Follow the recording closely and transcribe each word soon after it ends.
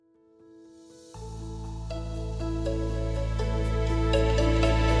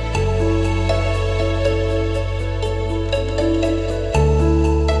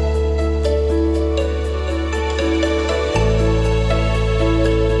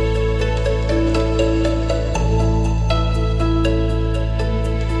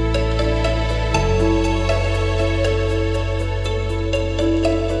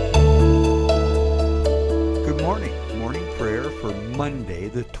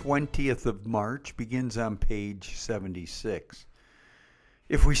20th of March begins on page 76.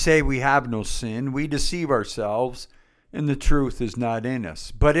 If we say we have no sin, we deceive ourselves, and the truth is not in us.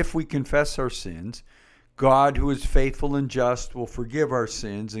 But if we confess our sins, God, who is faithful and just, will forgive our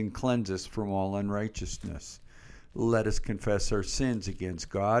sins and cleanse us from all unrighteousness. Let us confess our sins against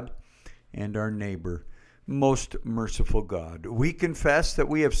God and our neighbor. Most merciful God, we confess that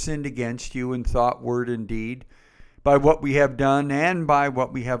we have sinned against you in thought, word, and deed, by what we have done and by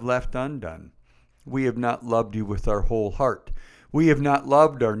what we have left undone. We have not loved you with our whole heart. We have not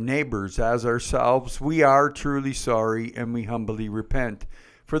loved our neighbors as ourselves. We are truly sorry, and we humbly repent.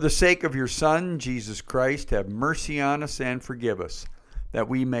 For the sake of your Son, Jesus Christ, have mercy on us and forgive us, that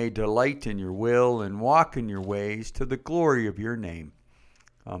we may delight in your will and walk in your ways to the glory of your name.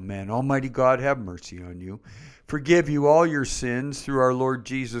 Amen. Almighty God, have mercy on you. Forgive you all your sins through our Lord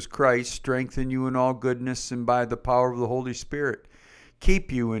Jesus Christ. Strengthen you in all goodness, and by the power of the Holy Spirit,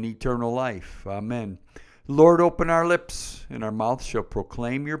 keep you in eternal life. Amen. Lord, open our lips, and our mouth shall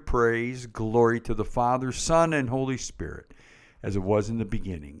proclaim your praise. Glory to the Father, Son, and Holy Spirit, as it was in the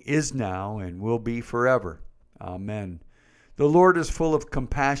beginning, is now, and will be forever. Amen. The Lord is full of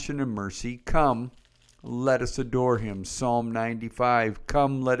compassion and mercy. Come, let us adore him. Psalm 95.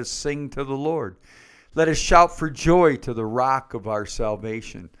 Come, let us sing to the Lord. Let us shout for joy to the rock of our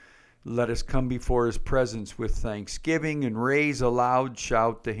salvation. Let us come before his presence with thanksgiving and raise a loud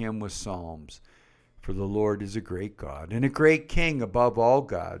shout to him with psalms. For the Lord is a great God and a great King above all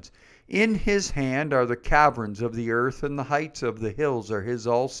gods. In his hand are the caverns of the earth, and the heights of the hills are his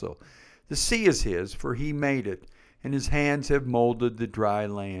also. The sea is his, for he made it, and his hands have molded the dry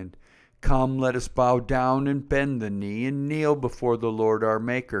land. Come, let us bow down and bend the knee and kneel before the Lord our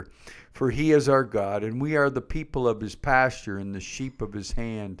Maker. For he is our God, and we are the people of his pasture and the sheep of his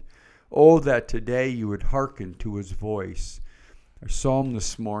hand. Oh, that today you would hearken to his voice. Our psalm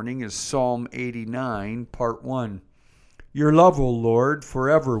this morning is Psalm 89, Part 1. Your love, O Lord,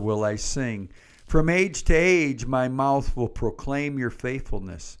 forever will I sing. From age to age my mouth will proclaim your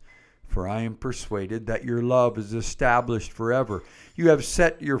faithfulness. For I am persuaded that your love is established forever. You have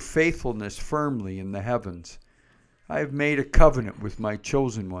set your faithfulness firmly in the heavens. I have made a covenant with my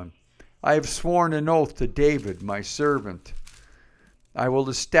chosen one. I have sworn an oath to David, my servant. I will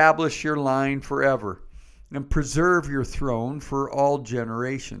establish your line forever and preserve your throne for all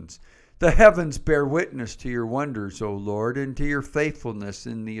generations. The heavens bear witness to your wonders, O Lord, and to your faithfulness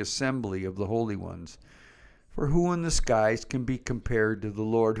in the assembly of the holy ones. For who in the skies can be compared to the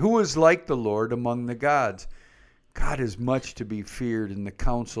Lord? Who is like the Lord among the gods? God is much to be feared in the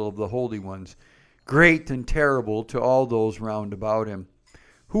council of the holy ones, great and terrible to all those round about him.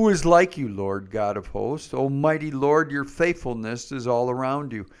 Who is like you, Lord God of hosts? Almighty Lord, your faithfulness is all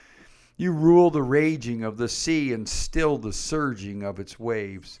around you. You rule the raging of the sea and still the surging of its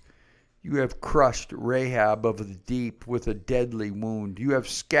waves. You have crushed Rahab of the deep with a deadly wound. You have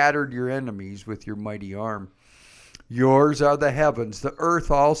scattered your enemies with your mighty arm. Yours are the heavens, the earth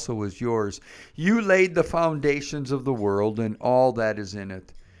also is yours. You laid the foundations of the world and all that is in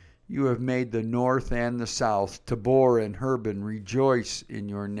it. You have made the north and the south. Tabor and Hermon rejoice in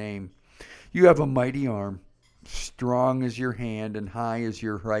your name. You have a mighty arm. Strong is your hand and high is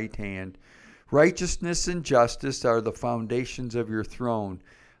your right hand. Righteousness and justice are the foundations of your throne.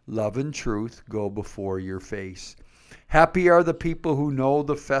 Love and truth go before your face. Happy are the people who know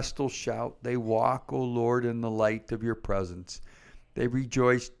the festal shout. They walk, O Lord, in the light of your presence. They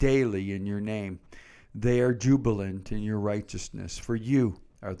rejoice daily in your name. They are jubilant in your righteousness. For you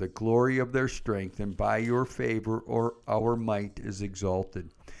are the glory of their strength, and by your favor or our might is exalted.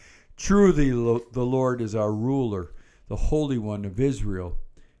 Truly the Lord is our ruler. The Holy One of Israel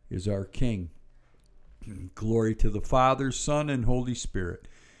is our King. Glory to the Father, Son, and Holy Spirit,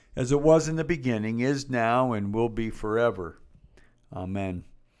 as it was in the beginning, is now, and will be forever. Amen.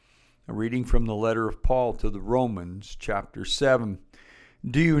 A reading from the letter of Paul to the Romans, chapter 7.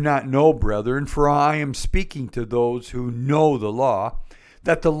 Do you not know, brethren, for I am speaking to those who know the law,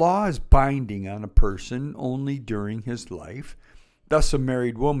 that the law is binding on a person only during his life? Thus a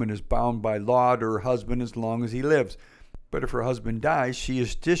married woman is bound by law to her husband as long as he lives. But if her husband dies, she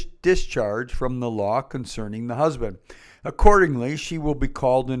is discharged from the law concerning the husband. Accordingly, she will be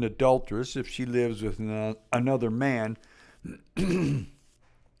called an adulteress if she lives with another man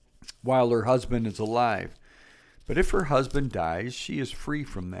while her husband is alive. But if her husband dies, she is free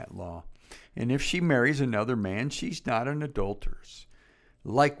from that law. And if she marries another man, she's not an adulteress.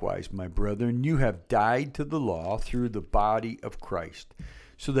 Likewise, my brethren, you have died to the law through the body of Christ,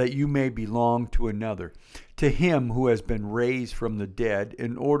 so that you may belong to another, to him who has been raised from the dead,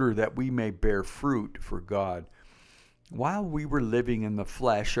 in order that we may bear fruit for God. While we were living in the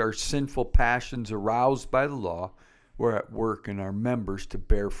flesh, our sinful passions aroused by the law were at work in our members to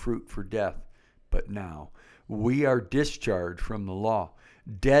bear fruit for death. But now we are discharged from the law,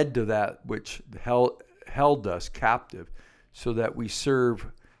 dead to that which held us captive, so that we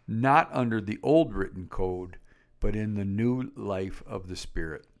serve not under the old written code, but in the new life of the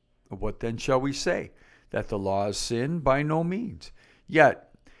Spirit. What then shall we say? That the law is sin? By no means. Yet,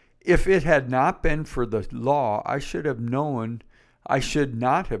 if it had not been for the law, I should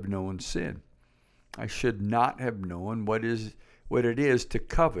not have known sin. I should not have known what it is to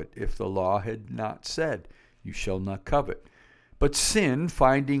covet if the law had not said, you shall not covet. But sin,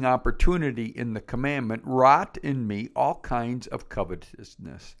 finding opportunity in the commandment, wrought in me all kinds of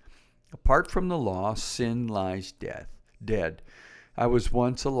covetousness. Apart from the law, sin lies dead. I was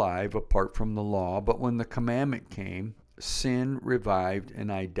once alive apart from the law, but when the commandment came, sin revived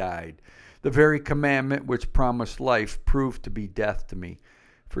and I died. The very commandment which promised life proved to be death to me.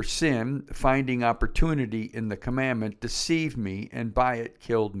 For sin, finding opportunity in the commandment, deceived me and by it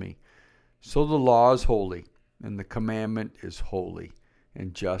killed me. So the law is holy, and the commandment is holy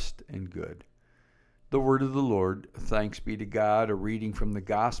and just and good. The word of the Lord. Thanks be to God. A reading from the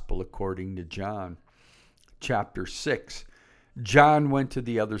Gospel according to John. Chapter 6. Jesus went to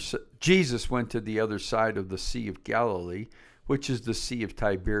the other side of the Sea of Galilee, which is the Sea of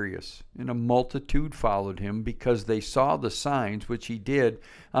Tiberias. And a multitude followed him because they saw the signs which he did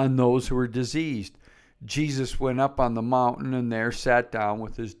on those who were diseased. Jesus went up on the mountain and there sat down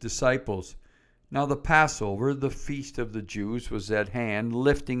with his disciples. Now the Passover, the feast of the Jews, was at hand.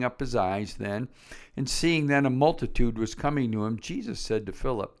 Lifting up his eyes then, and seeing then a multitude was coming to him, Jesus said to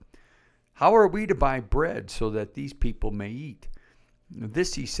Philip, how are we to buy bread so that these people may eat?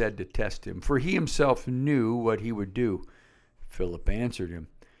 This he said to test him, for he himself knew what he would do. Philip answered him,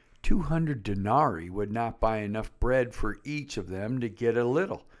 200 denarii would not buy enough bread for each of them to get a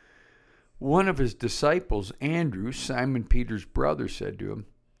little. One of his disciples, Andrew, Simon Peter's brother, said to him,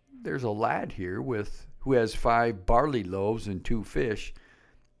 there's a lad here who has 5 barley loaves and 2 fish,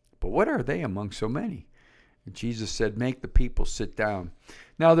 but what are they among so many? And Jesus said, make the people sit down.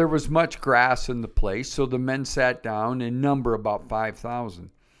 Now there was much grass in the place, so the men sat down, in number about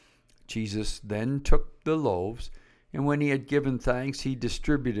 5,000. Jesus then took the loaves, and when he had given thanks, he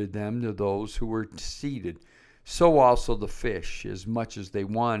distributed them to those who were seated. So also the fish, as much as they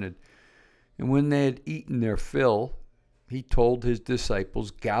wanted. And when they had eaten their fill, he told his disciples,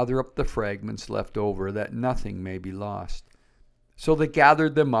 gather up the fragments left over, that nothing may be lost. So they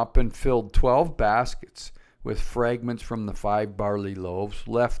gathered them up and filled 12 baskets with fragments from the 5 barley loaves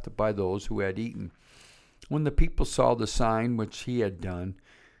left by those who had eaten. When the people saw the sign which he had done,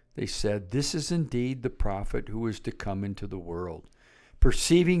 they said, this is indeed the prophet who is to come into the world.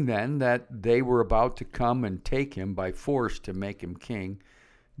 Perceiving then that they were about to come and take him by force to make him king,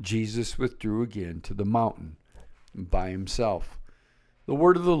 Jesus withdrew again to the mountain by himself. The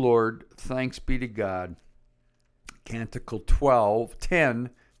word of the Lord. Thanks be to God. Canticle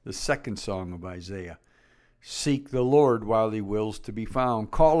 10, the second song of Isaiah. Seek the Lord while he wills to be found.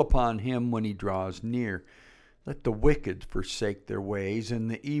 Call upon him when he draws near. Let the wicked forsake their ways,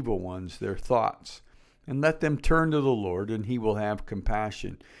 and the evil ones their thoughts. And let them turn to the Lord, and he will have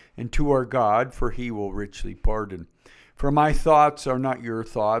compassion, and to our God, for he will richly pardon. For my thoughts are not your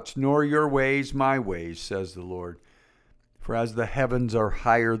thoughts, nor your ways my ways, says the Lord. For as the heavens are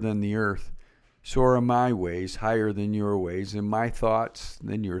higher than the earth, so are my ways higher than your ways, and my thoughts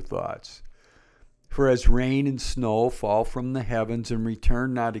than your thoughts. For as rain and snow fall from the heavens and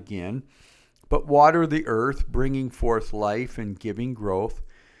return not again, but water the earth, bringing forth life and giving growth,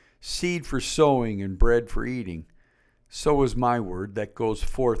 seed for sowing and bread for eating, so is my word that goes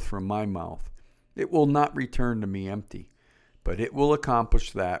forth from my mouth. It will not return to me empty, but it will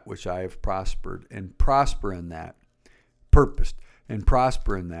accomplish that which I have purposed, and prosper in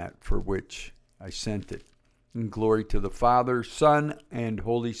that for which I sent it. And glory to the Father, Son, and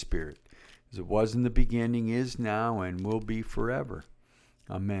Holy Spirit, as it was in the beginning, is now, and will be forever.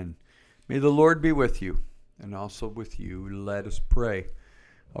 Amen. May the Lord be with you, and also with you. Let us pray.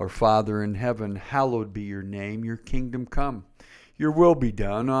 Our Father in heaven, hallowed be your name. Your kingdom come. Your will be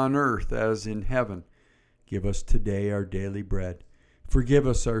done on earth as in heaven. Give us today our daily bread. Forgive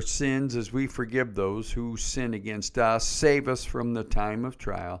us our sins as we forgive those who sin against us. Save us from the time of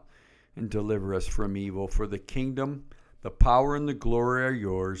trial, and deliver us from evil. For the kingdom, the power, and the glory are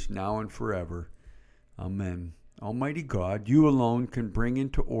yours, now and forever. Amen. Almighty God, you alone can bring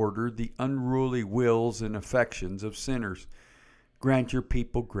into order the unruly wills and affections of sinners. Grant your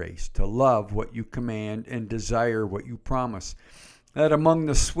people grace to love what you command and desire what you promise, that among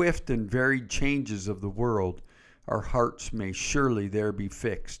the swift and varied changes of the world, Our hearts may surely there be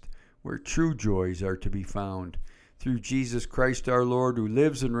fixed, where true joys are to be found. Through Jesus Christ our Lord, who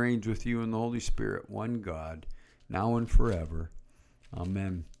lives and reigns with you in the Holy Spirit, one God, now and forever.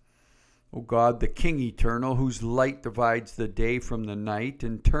 Amen. O God, the King eternal, whose light divides the day from the night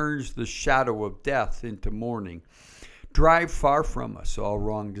and turns the shadow of death into morning, drive far from us all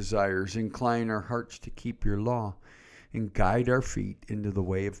wrong desires, incline our hearts to keep your law, and guide our feet into the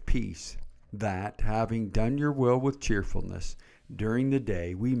way of peace, that, having done your will with cheerfulness during the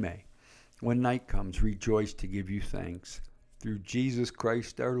day, we may, when night comes, rejoice to give you thanks. Through Jesus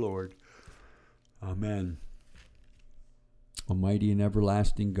Christ our Lord. Amen. Almighty and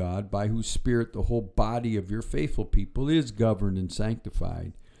everlasting God, by whose Spirit the whole body of your faithful people is governed and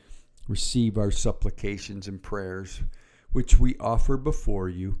sanctified, receive our supplications and prayers, which we offer before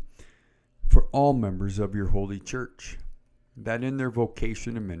you for all members of your holy church, that in their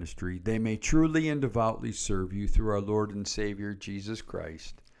vocation and ministry they may truly and devoutly serve you through our Lord and Savior, Jesus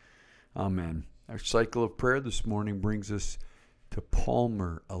Christ. Amen. Our cycle of prayer this morning brings us to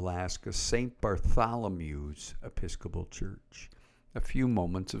Palmer, Alaska, St. Bartholomew's Episcopal Church. A few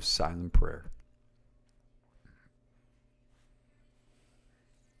moments of silent prayer.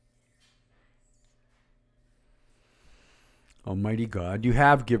 Almighty God, you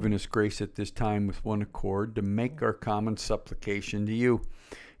have given us grace at this time with one accord to make our common supplication to you.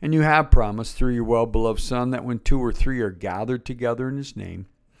 And you have promised through your well-beloved Son that when 2 or 3 are gathered together in his name,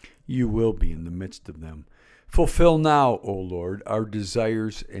 you will be in the midst of them. Fulfill now, O Lord, our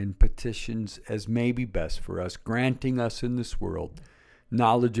desires and petitions as may be best for us, granting us in this world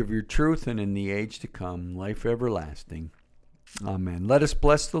knowledge of your truth, and in the age to come, life everlasting. Amen. Let us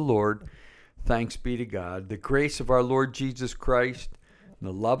bless the Lord. Thanks be to God. The grace of our Lord Jesus Christ, and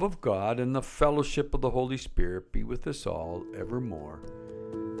the love of God, and the fellowship of the Holy Spirit be with us all evermore.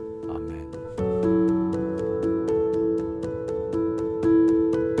 Amen.